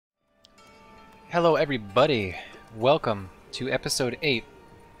Hello everybody, welcome to episode 8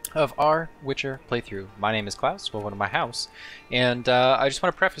 of our Witcher playthrough. My name is Klaus, welcome to my house, and I just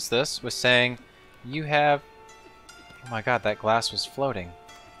want to preface this with saying you have... Oh my god, that glass was floating.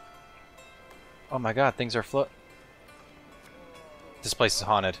 Oh my god, things are This place is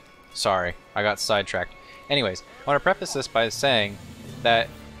haunted. Sorry, I got sidetracked. Anyways, I want to preface this by saying that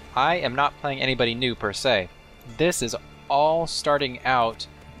I am not playing anybody new per se. This is all starting out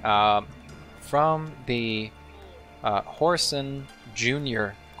from the Whoreson Jr.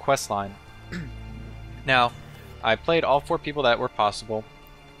 questline. Now, I played all 4 people that were possible,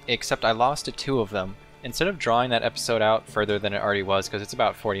 except I lost to 2 of them. Instead of drawing that episode out further than it already was, because it's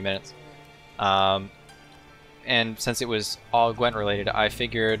about 40 minutes, and since it was all Gwent related, I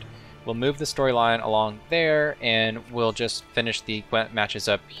figured we'll move the storyline along there, and we'll just finish the Gwent matches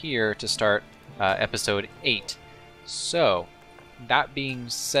up here to start episode 8. So, that being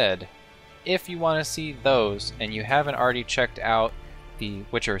said, if you want to see those and you haven't already checked out the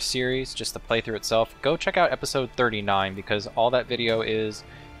Witcher series, just the playthrough itself, go check out episode 39 because all that video is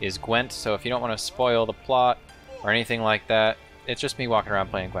Gwent. So if you don't want to spoil the plot or anything like that, it's just me walking around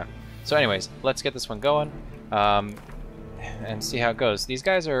playing Gwent. So anyways, let's get this one going and see how it goes. These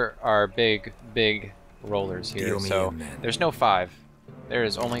guys are big rollers here, so there's no 5. There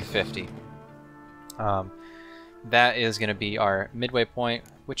is only 50. That is going to be our midway point,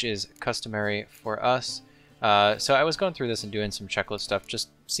 which is customary for us. So I was going through this and doing some checklist stuff, just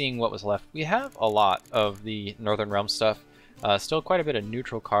seeing what was left. We have a lot of the Northern Realm stuff, still quite a bit of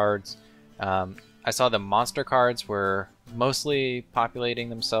neutral cards. I saw the monster cards were mostly populating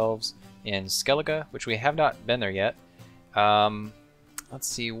themselves in Skellige, which we have not been there yet. Let's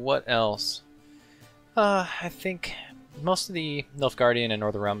see, what else? I think most of the Nilfgaardian and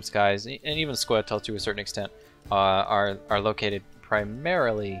Northern Realms guys, and even Squaretel to a certain extent, are located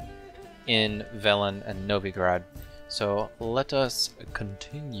primarily in Velen and Novigrad. So let us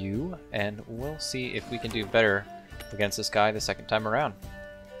continue and we'll see if we can do better against this guy the second time around.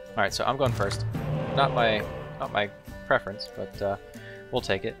 Alright, so I'm going first. Not my preference, but we'll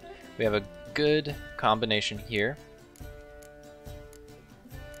take it. We have a good combination here.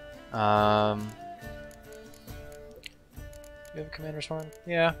 We have a Commander's Horn?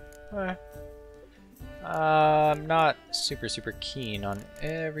 Yeah. Alright. I'm not super keen on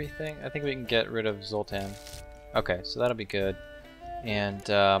everything. I think we can get rid of Zoltan. Okay, so that'll be good. And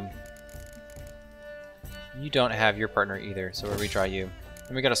you don't have your partner either, so we'll redraw you.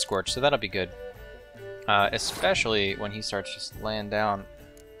 And we got a Scorch, so that'll be good. Especially when he starts just laying down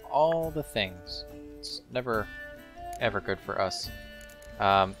all the things. It's never ever good for us.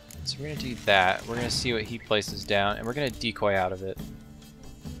 So we're gonna do that. We're gonna see what he places down, and we're gonna decoy out of it.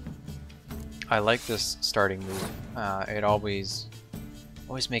 I like this starting move. It always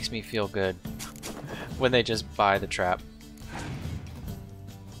makes me feel good when they just buy the trap.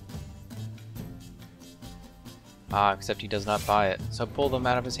 Except he does not buy it. So pull them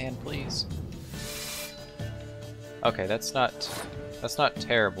out of his hand, please. Okay, that's not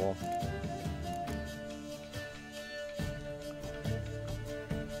terrible.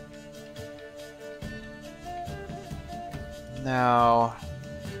 Now,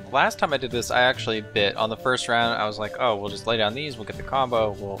 last time I did this, I actually bit. On the first round, I was like, oh, we'll just lay down these, we'll get the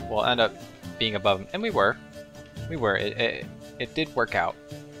combo, we'll end up being above them. And we were. It did work out.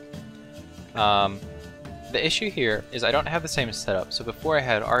 The issue here is I don't have the same setup. So before I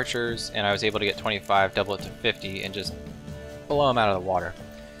had archers, and I was able to get 25, double it to 50, and just blow them out of the water.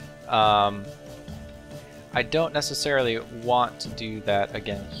 I don't necessarily want to do that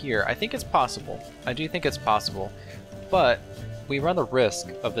again here. I think it's possible. I do think it's possible. But we run the risk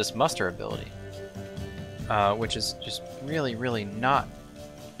of this muster ability, which is just really not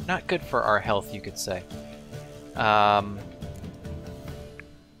good for our health, you could say. I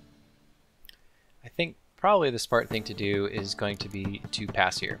think probably the smart thing to do is going to be to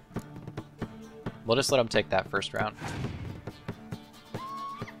pass here. We'll just let him take that first round.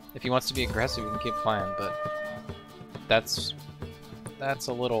 If he wants to be aggressive, he can keep playing, but that's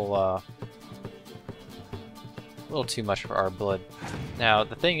a little too much for our blood. Now,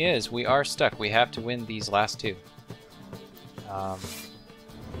 the thing is, we are stuck. We have to win these last 2.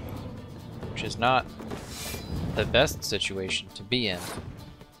 Which is not the best situation to be in.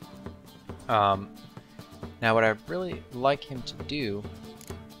 Now, what I'd really like him to do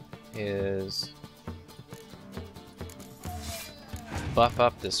is buff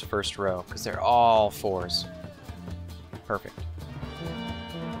up this first row, because they're all 4s. Perfect.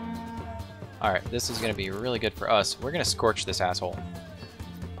 Alright, this is going to be really good for us. We're going to scorch this asshole.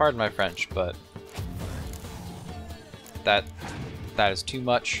 Pardon my French, but that is too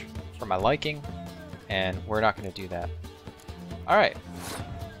much for my liking. and we're not going to do that. Alright,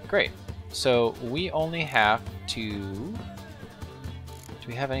 great. So we only have to... Do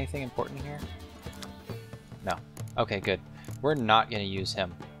we have anything important here? No. Okay, good. We're not going to use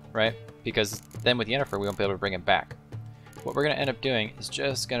him, right? Because then with Yennefer we won't be able to bring him back. What we're going to end up doing is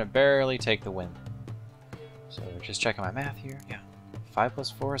just going to barely take the win. So just checking my math here. Yeah. 5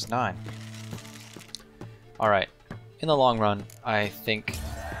 plus 4 is 9. Alright. In the long run, I think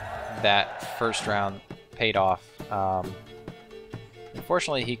that first round paid off.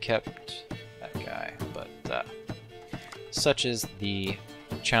 Unfortunately, he kept that guy, but such is the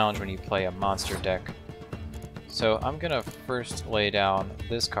challenge when you play a monster deck. So I'm going to first lay down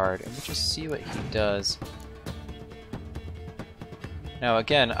this card, and we'll just see what he does. Now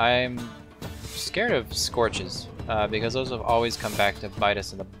again, I'm scared of Scorches, because those have always come back to bite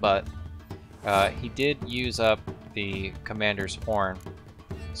us in the butt. He did use up the Commander's Horn,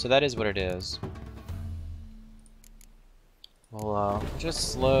 so that is what it is. We'll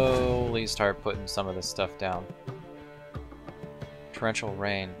just slowly start putting some of this stuff down. Torrential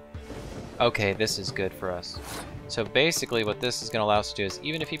Rain. Okay, this is good for us. So basically what this is going to allow us to do is,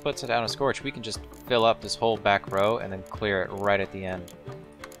 even if he puts it down a Scorch, we can just fill up this whole back row and then clear it right at the end.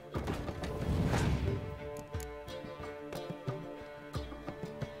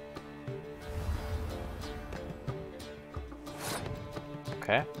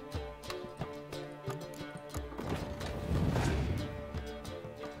 Okay.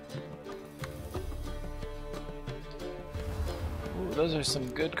 Ooh, those are some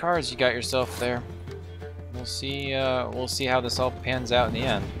good cards you got yourself there. We'll see how this all pans out in the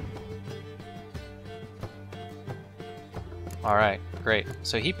end. Alright, great.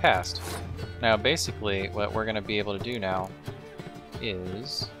 So he passed. Now basically what we're gonna be able to do now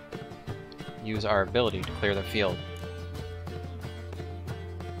is use our ability to clear the field.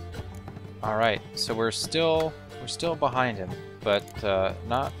 Alright, so we're still behind him, but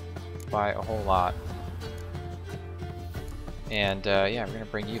not by a whole lot. And yeah, we're gonna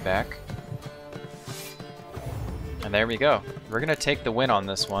bring you back. And there we go. We're gonna take the win on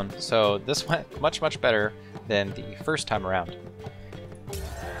this one. So this went much, much better than the first time around.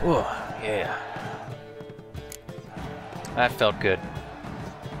 Ooh, yeah. That felt good.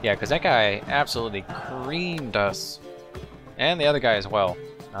 Yeah, because that guy absolutely creamed us. And the other guy as well.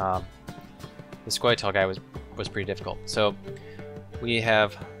 The Squirtle guy was pretty difficult. So we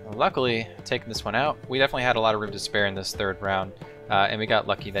have luckily taken this one out. We definitely had a lot of room to spare in this third round. And we got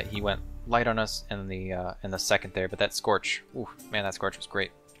lucky that he went light on us in the second there, but that Scorch, ooh, man, that Scorch was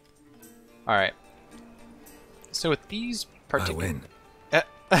great. All right. So with these particular, I win. Don't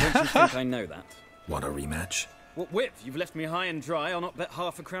you think I know that? Want a rematch? What with? You've left me high and dry. I'll not bet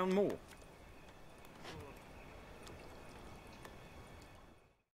half a crown more.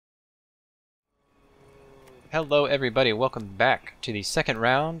 Hello everybody, welcome back to the second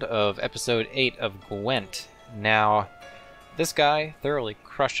round of episode 8 of Gwent. Now, this guy thoroughly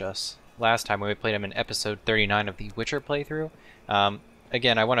crushed us last time when we played him in episode 39 of the Witcher playthrough.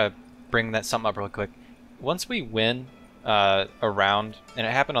 Again, I want to bring that something up real quick. Once we win a round, and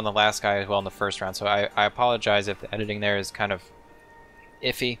it happened on the last guy as well in the first round, so I apologize if the editing there is kind of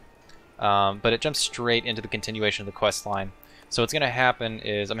iffy, but it jumps straight into the continuation of the quest line. So what's going to happen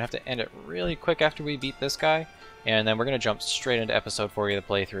is I'm going to have to end it really quick after we beat this guy, and then we're going to jump straight into episode 40 of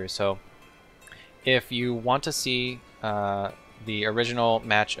the playthrough. So if you want to see the original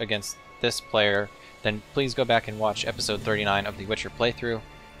match against this player, then please go back and watch episode 39 of the Witcher playthrough.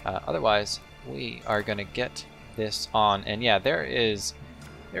 Otherwise, we are going to get this on. And yeah, there is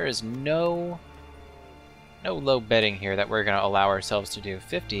no low betting here that we're going to allow ourselves to do.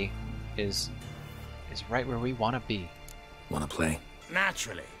 50 is right where we want to be. Want to play?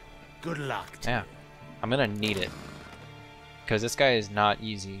 Naturally. Good luck to Yeah, you. I'm gonna need it because this guy is not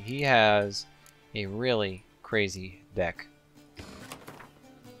easy. He has a really crazy deck.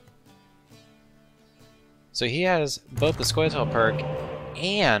 So he has both the Squirtle perk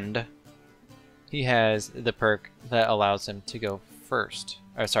and he has the perk that allows him to go first.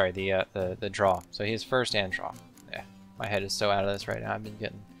 Or sorry, the draw. So he has first and draw. Yeah, my head is so out of this right now. I've been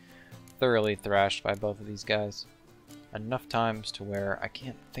getting thoroughly thrashed by both of these guys. Enough times to where I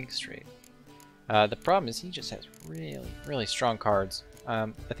can't think straight. The problem is he just has really, really strong cards. I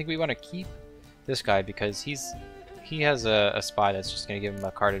think we want to keep this guy because he has a spy that's just going to give him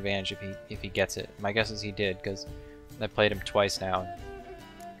a card advantage if he gets it. My guess is he did because I played him twice now.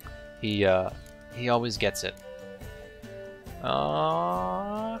 He always gets it.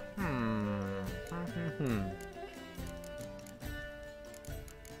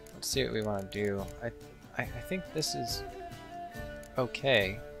 Let's see what we want to do. I think this is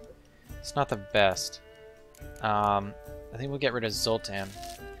okay. It's not the best. I think we'll get rid of Zoltan.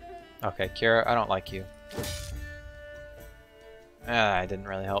 Okay, Kira, I don't like you. I didn't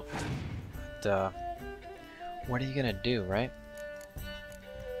really help. But, what are you gonna do, right?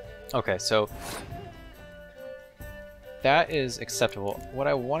 Okay, so that is acceptable. What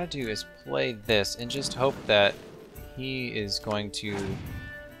I want to do is play this and just hope that he is going to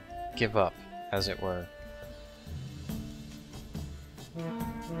give up, as it were.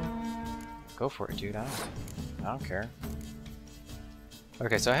 Go for it, dude. I don't care.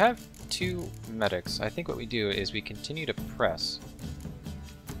 Okay, so I have 2 medics. I think what we do is we continue to press.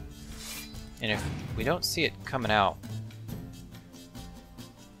 And if we don't see it coming out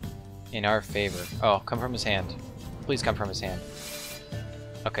in our favor... Oh, come from his hand. Please come from his hand.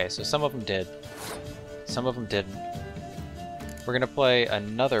 Okay, so some of them did. Some of them didn't. We're gonna play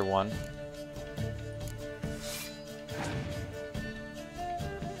another one.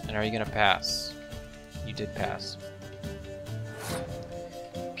 And are you gonna pass? You did pass.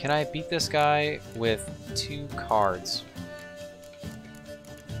 Can I beat this guy with 2 cards?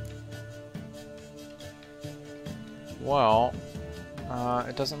 Well,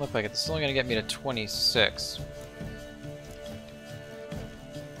 it doesn't look like it. This is only gonna get me to 26.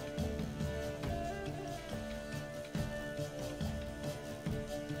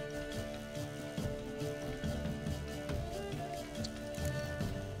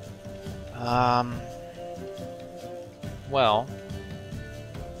 Well,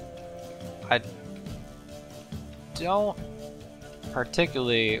 I don't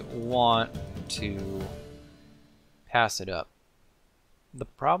particularly want to pass it up. The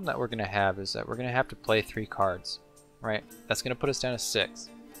problem that we're going to have is that we're going to have to play 3 cards, right? That's going to put us down to 6.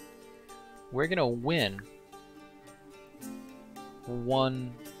 We're going to win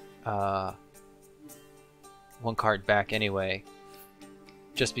one card back anyway,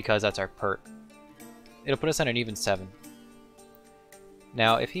 just because that's our perk. It'll put us on an even 7.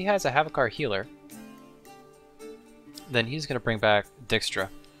 Now, if he has a Havokar healer, then he's going to bring back Dijkstra,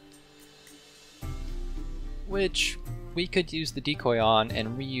 which we could use the decoy on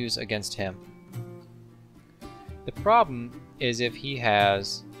and reuse against him. The problem is if he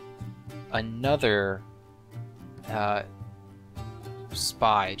has another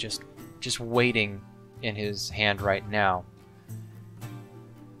spy just waiting in his hand right now.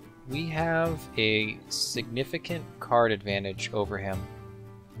 We have a significant card advantage over him.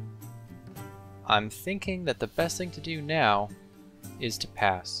 I'm thinking that the best thing to do now is to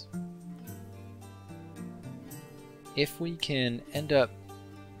pass. If we can end up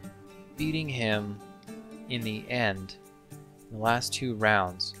beating him in the end, in the last 2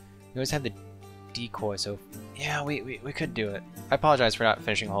 rounds, we always have the decoy, so yeah, we could do it. I apologize for not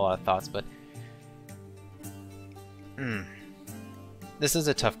finishing a whole lot of thoughts, but this is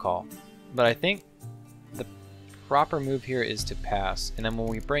a tough call. But I think the proper move here is to pass, and then when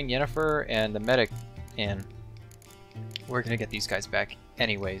we bring Yennefer and the medic in, we're gonna get these guys back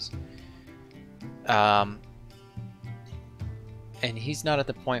anyways. And he's not at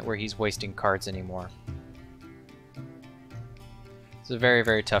the point where he's wasting cards anymore. It's a very,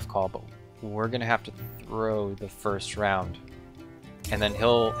 very tough call, but we're gonna have to throw the first round, and then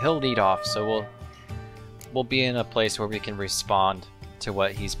he'll lead off. So we'll be in a place where we can respond to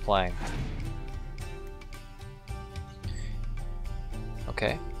what he's playing.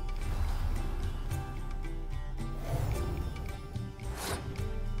 Okay.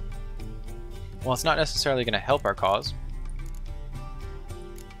 Well, it's not necessarily going to help our cause.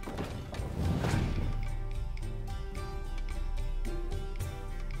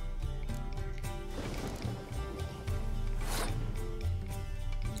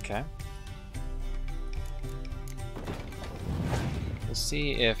 Okay. We'll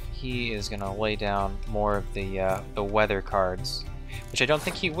see if he is going to lay down more of the weather cards, which I don't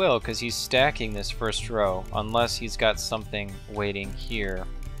think he will, because he's stacking this first row, unless he's got something waiting here.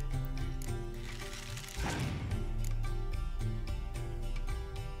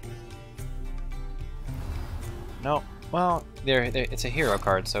 No, well, there, it's a hero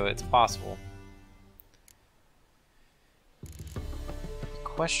card, so it's possible. The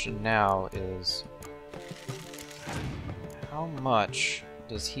question now is, how much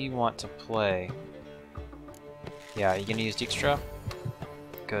does he want to play? Yeah, you gonna use Dijkstra?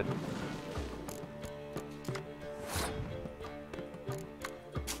 Good.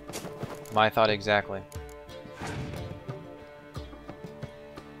 My thought exactly.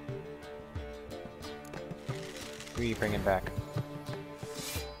 Who are you bringing back?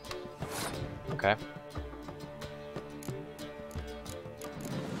 Okay.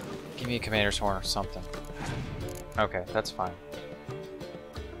 Give me a commander's horn or something. Okay, that's fine.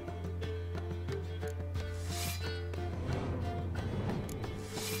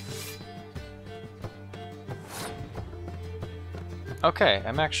 Okay,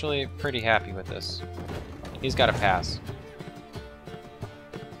 I'm actually pretty happy with this. He's got a pass.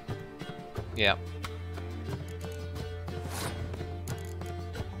 Yeah.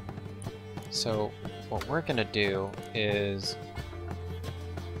 So, what we're gonna do is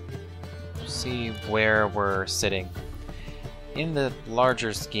see where we're sitting in the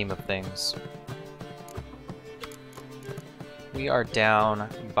larger scheme of things. We are down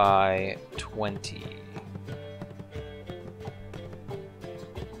by 20.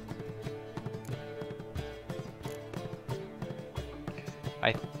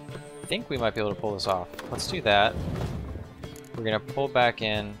 I think we might be able to pull this off. Let's do that. We're gonna pull back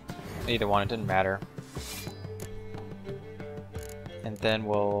in. Either one, it didn't matter. And then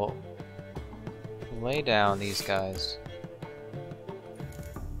we'll lay down these guys.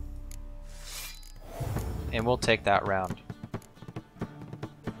 And we'll take that round.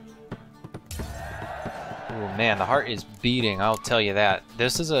 Oh man, the heart is beating, I'll tell you that.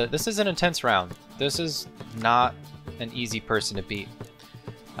 This is an intense round. This is not an easy person to beat.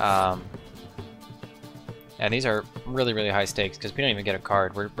 And these are really, really high stakes because we don't even get a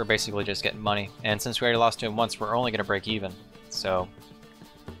card. We're basically just getting money. And since we already lost to him once, we're only going to break even. So,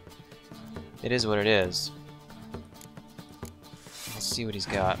 it is what it is. Let's see what he's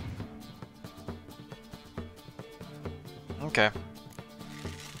got. Okay.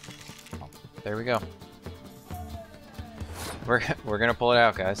 There we go. We're gonna pull it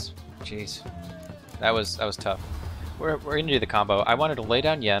out, guys. Jeez, that was tough. We're gonna do the combo. I wanted to lay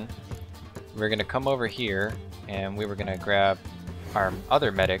down Yen. We're gonna come over here, and we were gonna grab our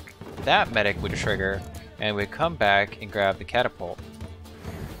other medic. That medic would trigger, and we'd come back and grab the catapult.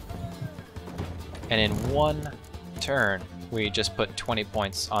 And in one turn, we just put 20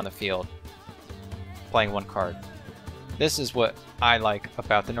 points on the field, playing one card. This is what I like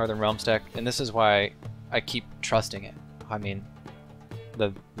about the Northern Realms deck, and this is why I keep trusting it. I mean,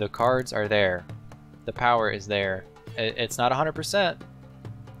 the cards are there, the power is there. It's not 100%,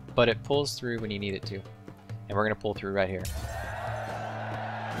 but it pulls through when you need it to, and we're gonna pull through right here.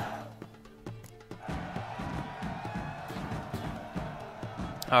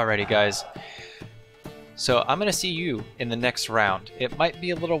 Alrighty, guys. So I'm gonna see you in the next round. It might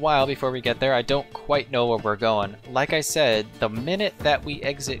be a little while before we get there. I don't quite know where we're going. Like I said, the minute that we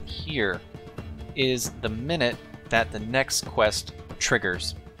exit here is the minute that the next quest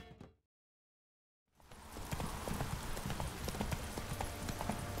triggers.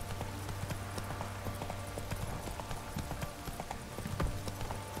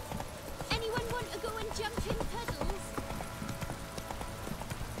 Anyone want to go and jump in puddles?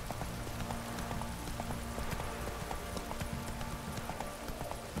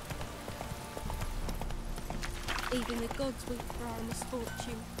 Even the gods weep for our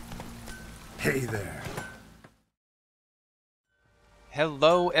misfortune. Hey there.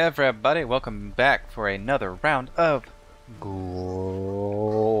 Hello everybody, welcome back for another round of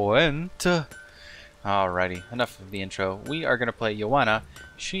Gwent. Alrighty, enough of the intro. We are going to play Joanna.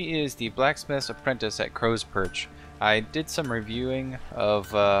 She is the blacksmith's apprentice at Crow's Perch. I did some reviewing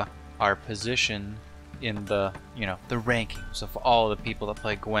of our position in the, the rankings of all the people that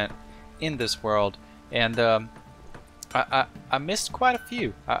play Gwent in this world, and I missed quite a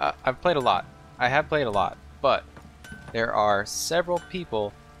few. I've played a lot. I have played a lot, but there are several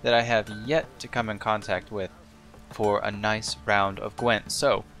people that I have yet to come in contact with for a nice round of Gwent.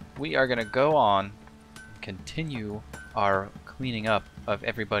 So we are going to go on and continue our cleaning up of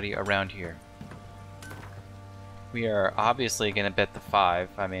everybody around here. We are obviously going to bet the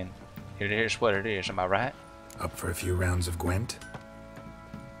 5. I mean, it is what it is, am I right? Up for a few rounds of Gwent?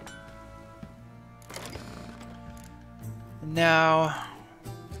 Now,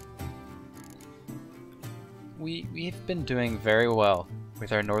 we've been doing very well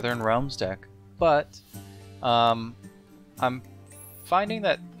with our Northern Realms deck, but I'm finding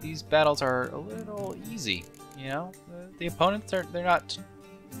that these battles are a little easy. The opponents they're not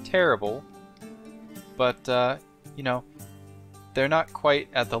terrible, but they're not quite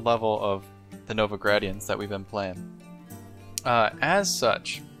at the level of the Novigradians that we've been playing. As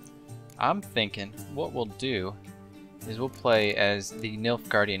such, I'm thinking what we'll do is we'll play as the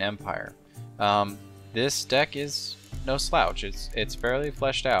Nilfgaardian Empire. This deck is no slouch. It's fairly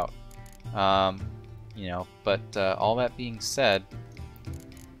fleshed out. But all that being said,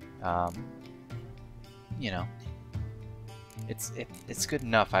 it's good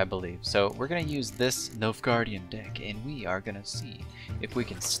enough, I believe. So we're gonna use this Nilfgaardian deck, and we are gonna see if we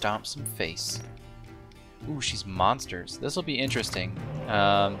can stomp some face. Ooh, she's monsters. This will be interesting.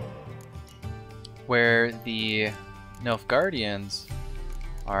 Where the Nilfgaardians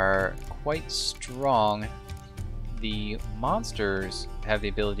are quite strong the monsters have the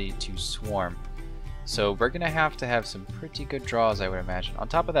ability to swarm. So we're going to have some pretty good draws, I would imagine. On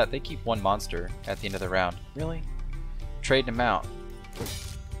top of that, they keep one monster at the end of the round. Really? Trading them out.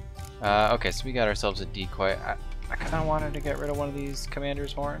 Okay, so we got ourselves a decoy. I kind of wanted to get rid of one of these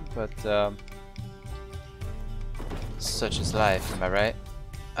Commander's Horn, but such is life, am I right?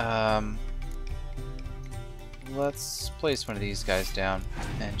 Let's place one of these guys down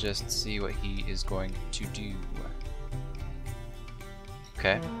and just see what he is going to do.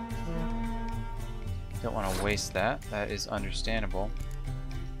 Okay. Don't want to waste that. That is understandable.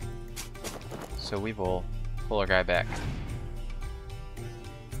 So we will pull our guy back.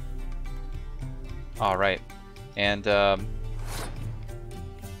 Alright. And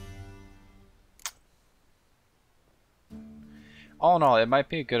all in all, it might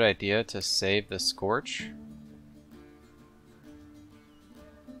be a good idea to save the Scorch.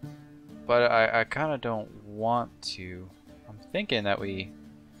 But I kind of don't want to. I'm thinking that we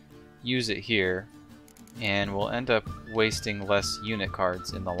use it here, and we'll end up wasting less unit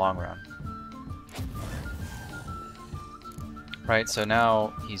cards in the long run. Right, so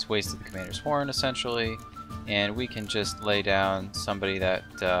now he's wasted the Commander's Horn, essentially, and we can just lay down somebody that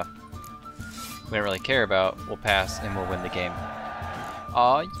we don't really care about. We'll pass, and we'll win the game.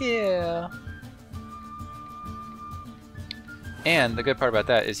 Aw, yeah! And the good part about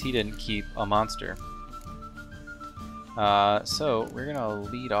that is he didn't keep a monster. So we're gonna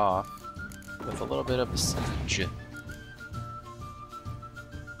lead off with a little bit of a siege.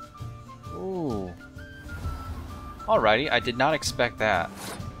 Ooh. Alrighty, I did not expect that.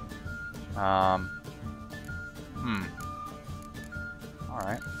 Alright.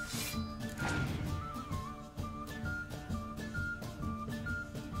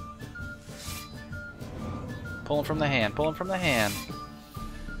 Pull him from the hand, pull him from the hand.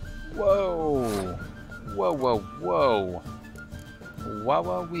 Whoa! Whoa, whoa, whoa! Wah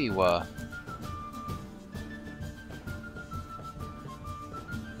wah wee wah.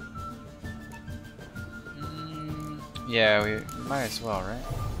 Yeah, we might as well, right?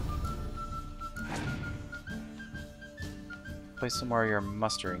 Play some more of your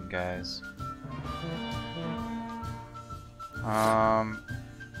mustering guys.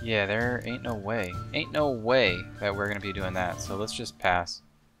 Yeah, there ain't no way. Ain't no way that we're gonna be doing that, so let's just pass.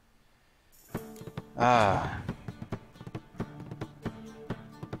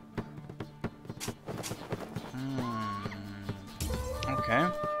 Okay.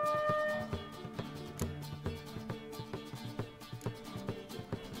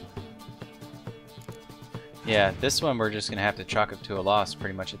 Yeah, this one we're just gonna have to chalk up to a loss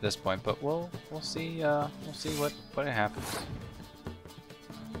pretty much at this point, but we'll see what happens.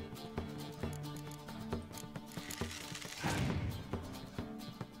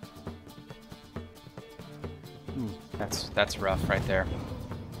 That's rough right there.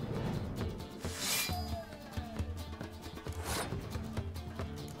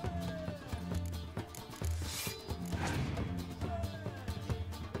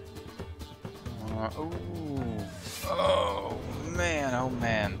 Ooh. Oh man, oh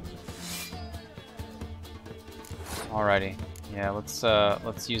man. Alrighty. Yeah,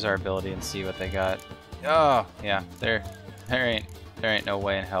 let's use our ability and see what they got. Oh, yeah, there ain't no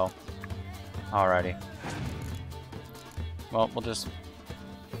way in hell. Alrighty. Well, we'll just...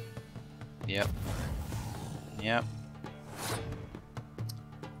 Yep. Yep.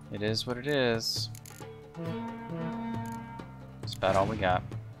 It is what it is. That's about all we got.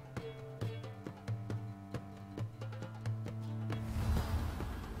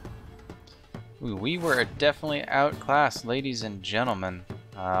 Ooh, we were definitely outclassed, ladies and gentlemen.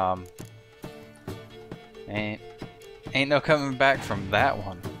 Ain't no coming back from that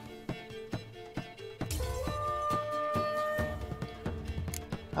one.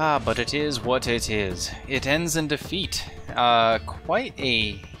 But it is what it is. It ends in defeat. Quite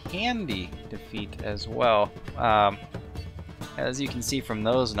a handy defeat as well. As you can see from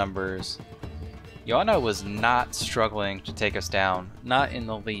those numbers, Yana was not struggling to take us down. Not in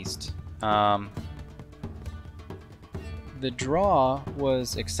the least. The draw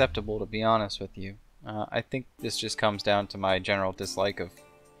was acceptable, to be honest with you. I think this just comes down to my general dislike of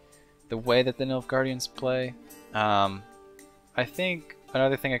the way that the Nilfgaardians play. I think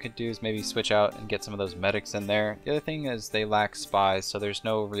another thing I could do is maybe switch out and get some of those medics in there. The other thing is they lack spies, so there's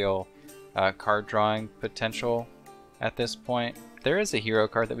no real card drawing potential at this point. There is a hero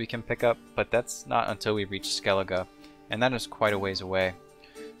card that we can pick up, but that's not until we reach Skellige, and that is quite a ways away.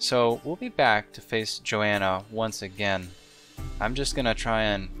 So we'll be back to face Joanna once again. I'm just going to try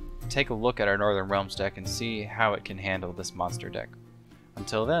and take a look at our Northern Realms deck and see how it can handle this monster deck.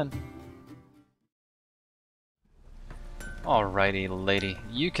 Until then... Alrighty, lady.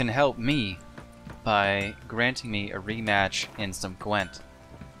 You can help me by granting me a rematch in some Gwent.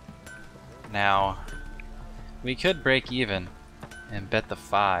 Now, we could break even and bet the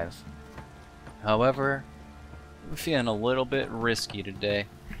 5. However, we're feeling a little bit risky today.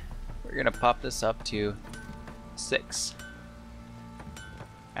 We're gonna pop this up to 6.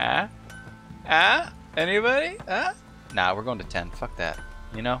 Anybody? Nah, we're going to 10. Fuck that.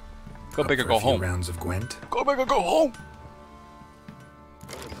 You know? Go big or go home. Rounds of Gwent. Go big or go home.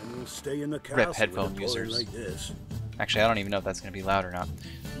 We'll stay in the castle Rip headphone with a boy users. like this. Actually, I don't even know if that's going to be loud or not.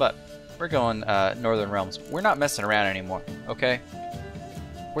 But we're going Northern Realms. We're not messing around anymore, okay?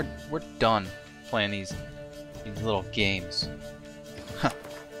 We're done playing these little games. Huh.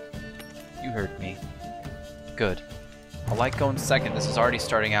 You heard me. Good. I like going second. This is already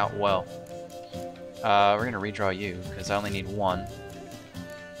starting out well. We're going to redraw you, because I only need 1.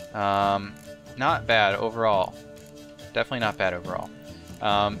 Not bad overall. Definitely not bad overall.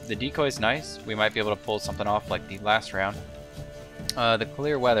 The decoy's nice. We might be able to pull something off like the last round. The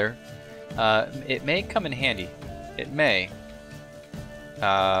clear weather, it may come in handy. It may.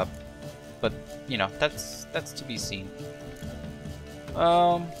 But, you know, that's to be seen.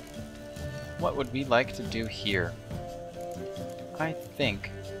 What would we like to do here? I think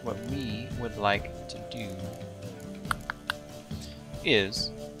what we would like to do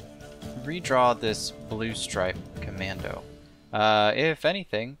is redraw this blue stripe commando. If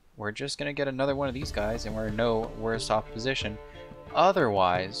anything, we're just gonna get another one of these guys and we're in no worse off position.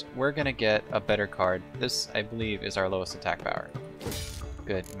 Otherwise, we're gonna get a better card. This, I believe, is our lowest attack power.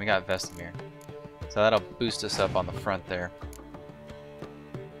 Good, we got Vesemir. So that'll boost us up on the front there.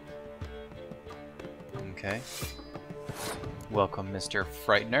 Okay. Welcome, Mr.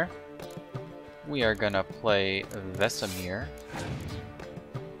 Frightener. We are gonna play Vesemir.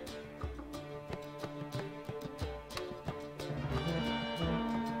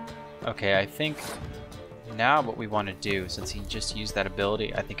 Okay, I think now what we want to do, since he just used that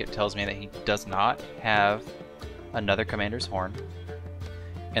ability, I think it tells me that he does not have another Commander's Horn.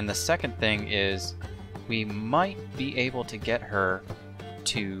 And the second thing is, we might be able to get her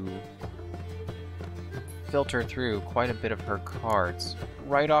to filter through quite a bit of her cards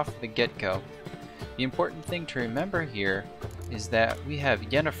right off the get-go. The important thing to remember here is that we have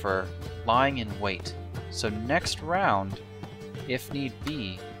Yennefer lying in wait. So next round, if need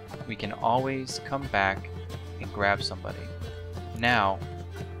be, we can always come back and grab somebody. Now,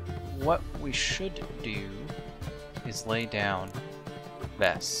 what we should do is lay down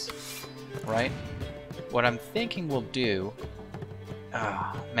Vess, right? What I'm thinking we'll do...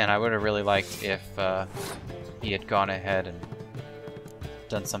 man, I would have really liked if he had gone ahead and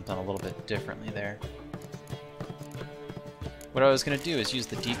done something a little bit differently there. What I was going to do is use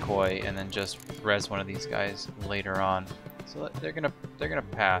the decoy and then just res one of these guys later on. So they're gonna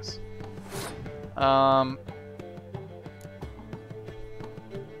pass. Well,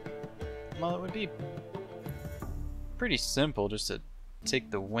 it would be pretty simple just to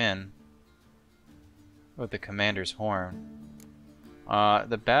take the win with the Commander's Horn.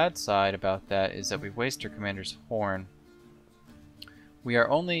 The bad side about that is that we waste our Commander's Horn. We are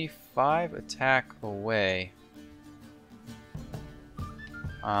only 5 attack away.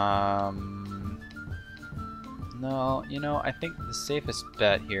 No, you know, I think the safest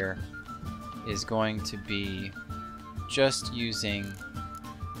bet here is going to be just using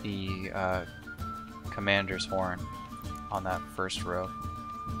the Commander's Horn on that first row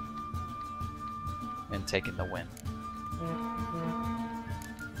and taking the win.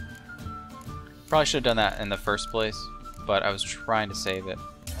 Probably should have done that in the first place, but I was trying to save it.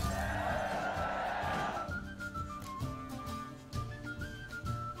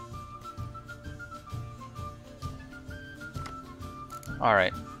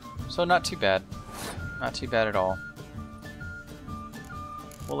 Alright, so not too bad. Not too bad at all.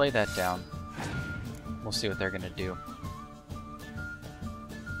 We'll lay that down. We'll see what they're gonna do.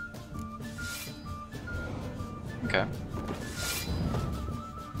 Okay.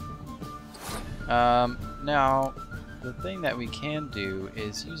 Now, the thing that we can do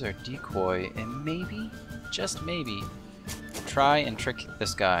is use our decoy and maybe, just maybe, try and trick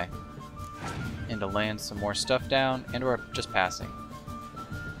this guy into land some more stuff down and or just passing.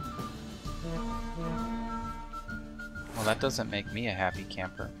 Well, that doesn't make me a happy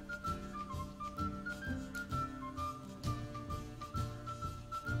camper.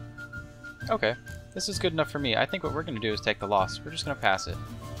 Okay, this is good enough for me. I think what we're going to do is take the loss. We're just going to pass it.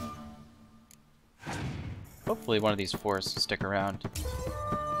 Hopefully one of these forests will stick around.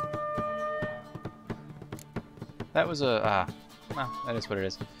 That was a... well, that is what it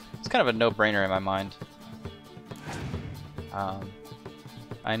is. It's kind of a no-brainer in my mind.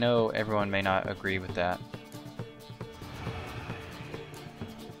 I know everyone may not agree with that.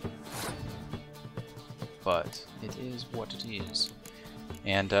 But it is what it is.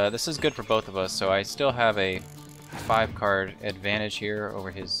 And this is good for both of us, so I still have a 5-card advantage here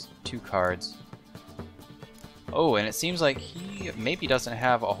over his 2 cards. Oh, and it seems like he maybe doesn't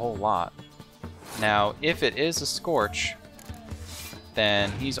have a whole lot. Now, if it is a Scorch,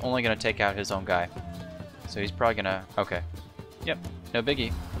 then he's only going to take out his own guy. So he's probably going to... Okay. Yep, no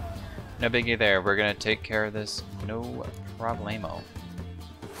biggie. No biggie there. We're going to take care of this. No problemo.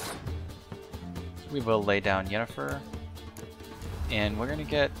 We will lay down Yennefer. And we're going to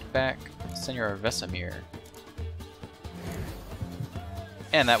get back Senor Vesemir.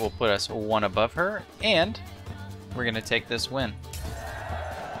 And that will put us 1 above her. And we're going to take this win.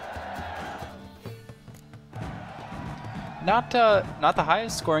 Not the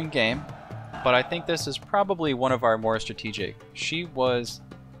highest scoring game, but I think this is probably one of our more strategic. She was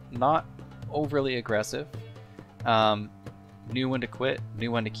not overly aggressive. Knew when to quit,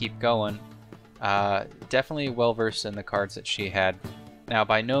 knew when to keep going. Definitely well versed in the cards that she had. Now,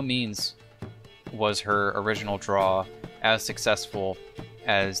 by no means was her original draw as successful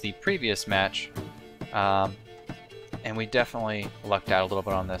as the previous match, and we definitely lucked out a little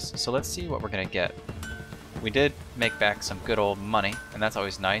bit on this. So let's see what we're gonna get. We did make back some good old money, and that's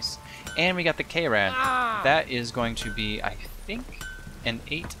always nice. And we got the Kayran. That is going to be, I think, an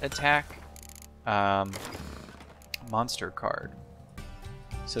 8 attack monster card.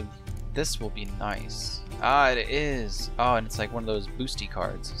 So this will be nice. Ah, it is. Oh, and it's like one of those boosty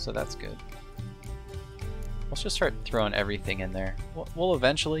cards, so that's good. Let's just start throwing everything in there. We'll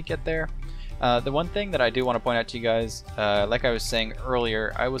eventually get there. The one thing that I do want to point out to you guys, like I was saying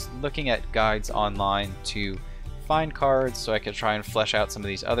earlier, I was looking at guides online to find cards so I could try and flesh out some of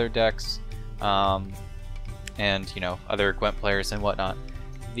these other decks, and, you know, other Gwent players and whatnot.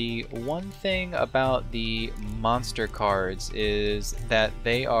 The one thing about the monster cards is that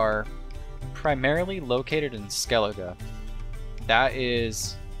they are primarily located in Skellige. That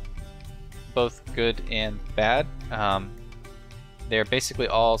is both good and bad. They're basically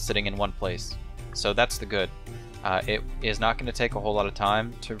all sitting in one place, so that's the good. It is not going to take a whole lot of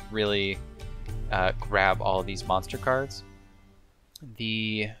time to really grab all of these monster cards.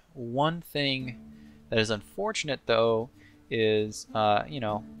 The one thing that is unfortunate, though, is, you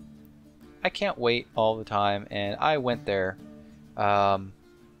know, I can't wait all the time, and I went there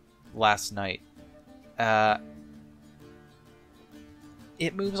last night.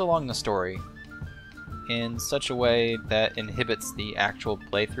 It moves along the story in such a way that inhibits the actual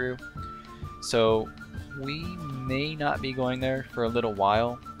playthrough. So we may not be going there for a little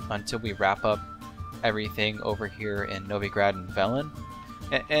while until we wrap up everything over here in Novigrad and Velen.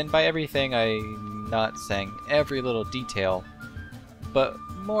 And by everything, I'm not saying every little detail, but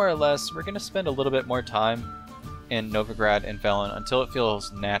more or less we're going to spend a little bit more time in Novigrad and Velen until it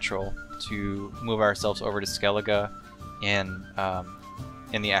feels natural to move ourselves over to Skellige in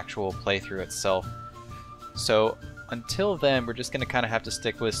the actual playthrough itself. So until then, we're just going to kind of have to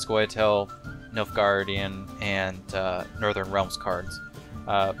stick with Scoia'tael, Nilfgaardian, and Northern Realms cards.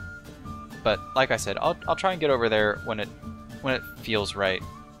 But like I said, I'll try and get over there when it feels right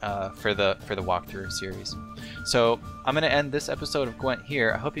for the walkthrough series. So I'm going to end this episode of Gwent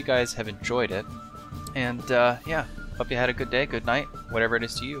here. I hope you guys have enjoyed it, and yeah, hope you had a good day, good night, whatever it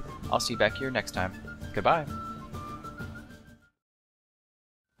is to you. I'll see you back here next time. Goodbye.